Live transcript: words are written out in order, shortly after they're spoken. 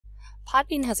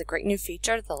Podbean has a great new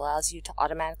feature that allows you to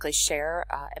automatically share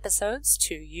episodes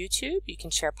to YouTube. You can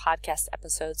share podcast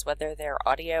episodes whether they're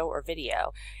audio or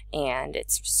video, and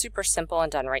it's super simple and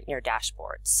done right in your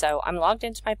dashboard. So I'm logged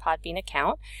into my Podbean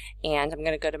account, and I'm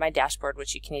going to go to my dashboard,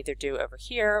 which you can either do over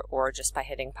here or just by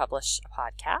hitting Publish a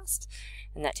Podcast,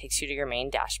 and that takes you to your main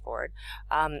dashboard.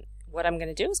 What I'm going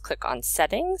to do is click on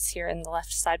Settings here in the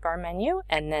left sidebar menu,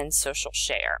 and then Social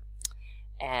Share.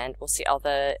 And we'll see all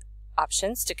the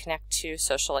options to connect to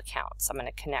social accounts. I'm going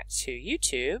to connect to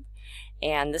YouTube,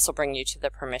 and this will bring you to the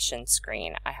permission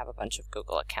screen. I have a bunch of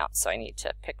Google accounts, so I need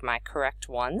to pick my correct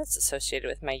one that's associated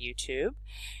with my YouTube,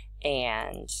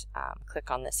 and click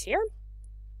on this here,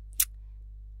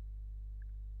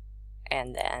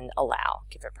 and then allow,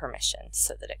 give it permission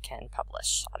so that it can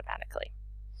publish automatically.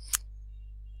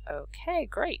 Okay,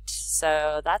 great.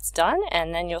 So that's done,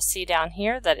 and then you'll see down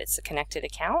here that it's a connected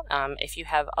account. If you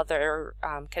have other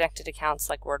connected accounts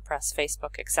like WordPress,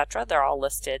 Facebook, etc., they're all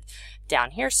listed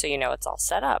down here so you know it's all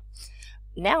set up.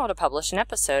 Now to publish an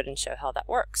episode and show how that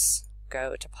works.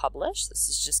 Go to Publish. This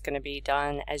is just going to be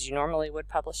done as you normally would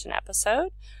publish an episode.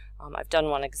 I've done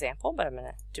one example, but I'm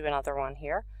going to do another one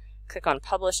here. Click on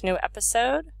Publish New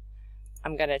Episode.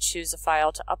 I'm going to choose a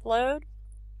file to upload,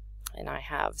 and I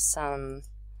have some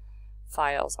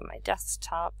files on my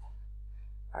desktop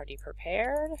already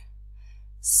prepared.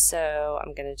 So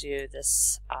I'm going to do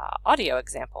this audio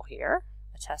example here,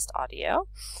 a test audio.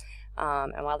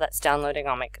 And while that's downloading,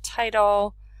 I'll make a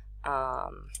title,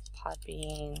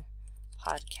 Podbean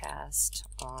podcast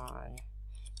on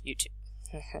YouTube.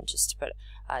 Just to put,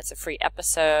 it's a free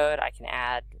episode. I can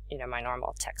add, my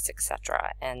normal text,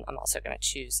 etc. And I'm also going to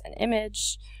choose an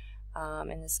image.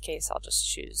 In this case, I'll just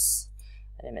choose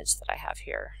an image that I have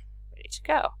here ready to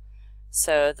go.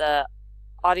 So the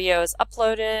audio is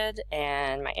uploaded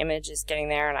and my image is getting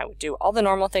there, and I would do all the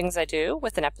normal things I do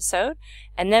with an episode.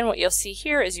 And then what you'll see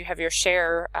here is you have your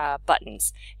share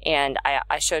buttons, and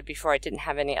I showed before I didn't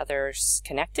have any others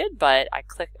connected, but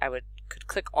could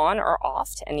click on or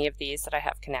off to any of these that I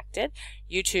have connected.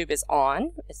 YouTube is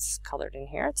on, it's colored in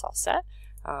here, it's all set.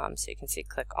 So you can see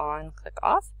click on, click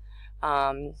off.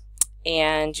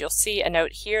 And you'll see a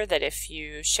note here that if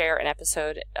you share an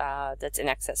episode that's in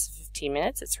excess of 15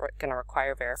 minutes, it's going to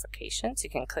require verification. So you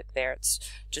can click there. It's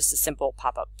just a simple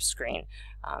pop-up screen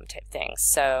type thing.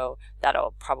 So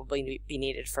that'll probably be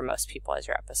needed for most people, as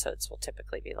your episodes will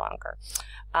typically be longer.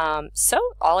 So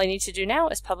all I need to do now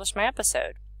is publish my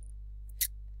episode.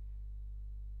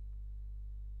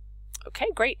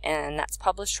 Okay, great, and that's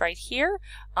published right here.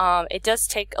 It does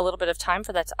take a little bit of time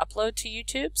for that to upload to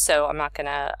YouTube, so I'm not going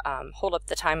to hold up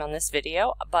the time on this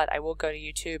video, but I will go to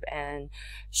YouTube and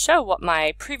show what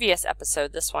my previous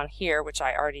episode, this one here, which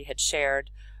I already had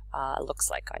shared, looks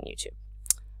like on YouTube.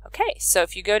 Okay, so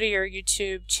if you go to your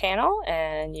YouTube channel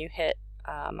and you hit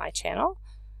my channel,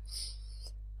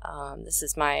 this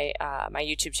is my my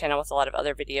YouTube channel with a lot of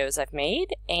other videos I've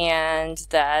made, and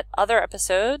that other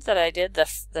episode that I did,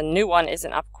 the new one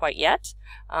isn't up quite yet,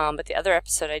 but the other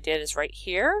episode I did is right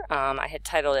here. I had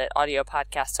titled it Audio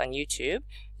Podcast on YouTube.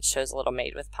 It shows a little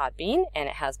Made with Podbean, and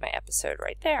it has my episode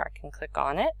right there. I can click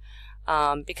on it.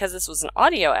 Because this was an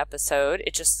audio episode,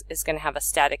 it just is going to have a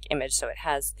static image, so it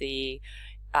has the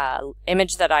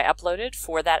image that I uploaded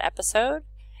for that episode,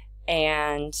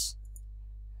 and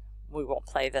we won't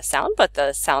play the sound, but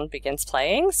the sound begins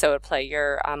playing, so it'll play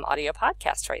your audio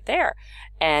podcast right there.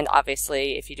 And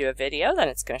obviously, if you do a video, then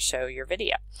it's going to show your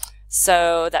video.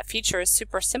 So that feature is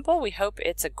super simple. We hope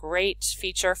it's a great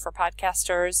feature for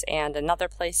podcasters and another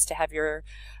place to have your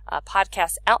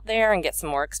podcast out there and get some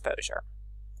more exposure.